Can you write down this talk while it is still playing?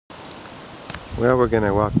Well, we're going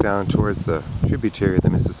to walk down towards the tributary of the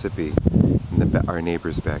Mississippi in our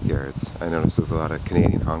neighbors' backyards. I noticed there's a lot of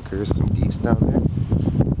Canadian honkers, some geese down there.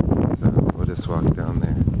 So we'll just walk down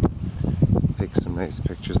there, take some nice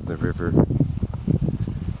pictures of the river,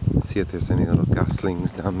 see if there's any little goslings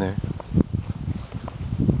down there.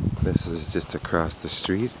 This is just across the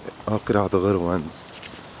street. Oh, look at all the little ones.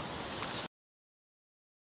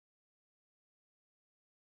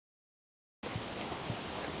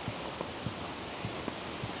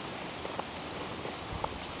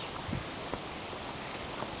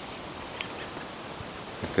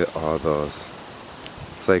 Look at all those.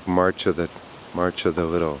 It's like March of the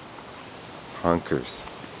little honkers.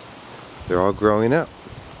 They're all growing up.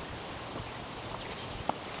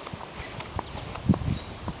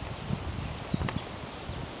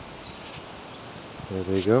 There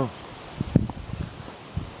they go.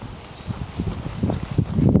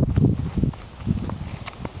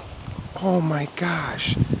 Oh my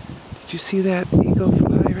gosh! Did you see that eagle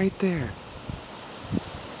fly right there?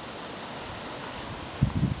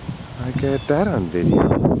 I got that on video.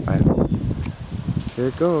 There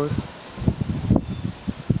it goes.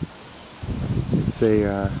 It's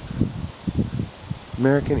a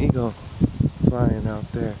American eagle flying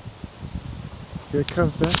out there. Here it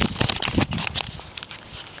comes back.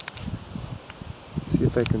 See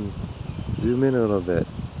if I can zoom in a little bit.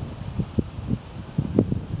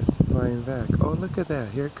 It's flying back. Oh, look at that.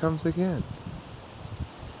 Here it comes again.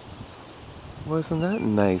 Wasn't that a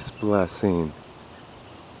nice blessing?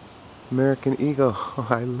 American eagle. Oh,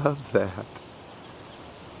 I love that.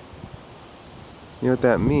 You know what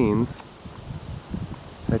that means?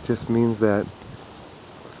 That just means that,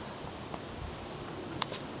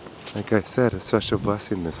 like I said, a special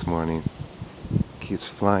blessing this morning keeps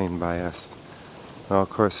flying by us. Well, of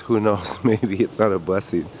course, who knows? Maybe it's not a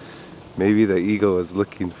blessing. Maybe the eagle is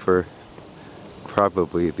looking for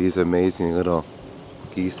probably these amazing little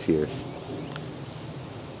geese here.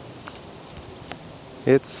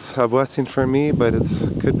 It's a blessing for me, but it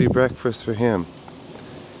could be breakfast for him.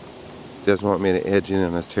 He doesn't want me to edge in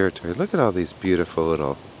on his territory. Look at all these beautiful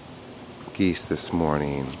little geese this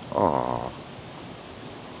morning. Aww.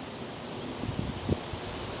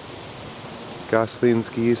 Gosling's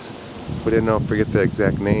geese. We didn't know, forget the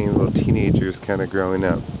exact name. Little teenagers kind of growing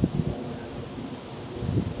up.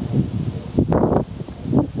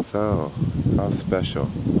 So, how special.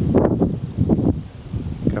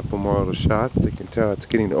 Couple more little shots. You can tell it's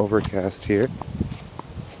getting overcast here.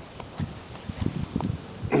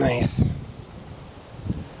 Nice.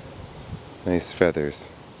 Nice feathers.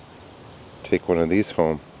 Take one of these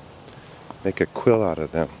home. Make a quill out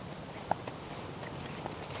of them.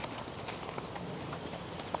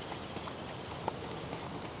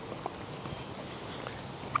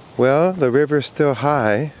 Well, the river's still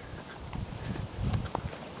high.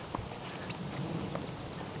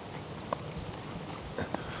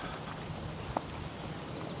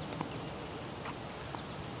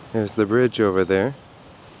 There's the bridge over there.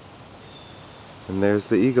 And there's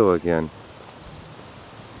the eagle again.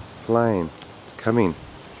 Flying. It's coming.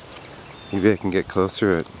 Maybe I can get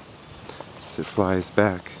closer as it flies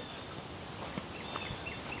back.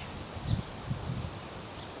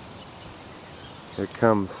 Here it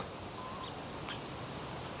comes.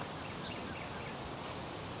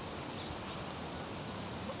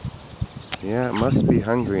 Yeah, it must be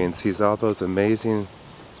hungry and sees all those amazing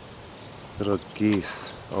little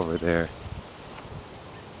geese over there.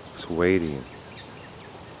 Just waiting.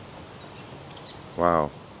 Wow.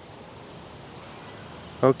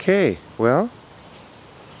 Okay, well.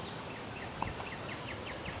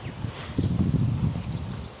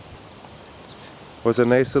 Was a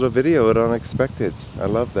nice little video, unexpected. I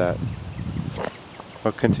love that.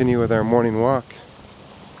 I'll continue with our morning walk.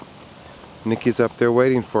 Nikki's up there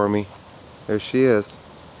waiting for me. There she is.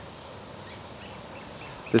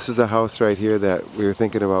 This is a house right here that we were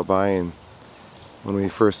thinking about buying when we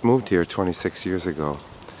first moved here 26 years ago.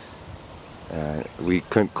 We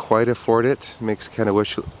couldn't quite afford it. Makes kind of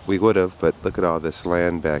wish we would have, but look at all this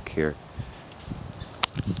land back here.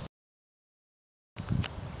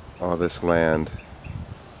 All this land,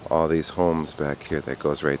 all these homes back here that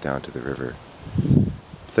goes right down to the river.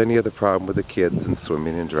 Plenty of the problem with the kids and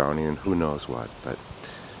swimming and drowning and who knows what. But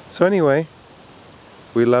so anyway,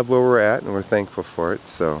 we love where we're at and we're thankful for it.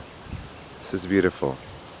 So this is beautiful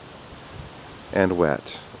and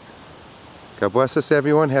wet. God bless us,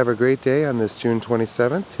 everyone. Have a great day on this June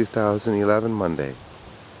 27th, 2011 Monday.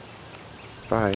 Bye.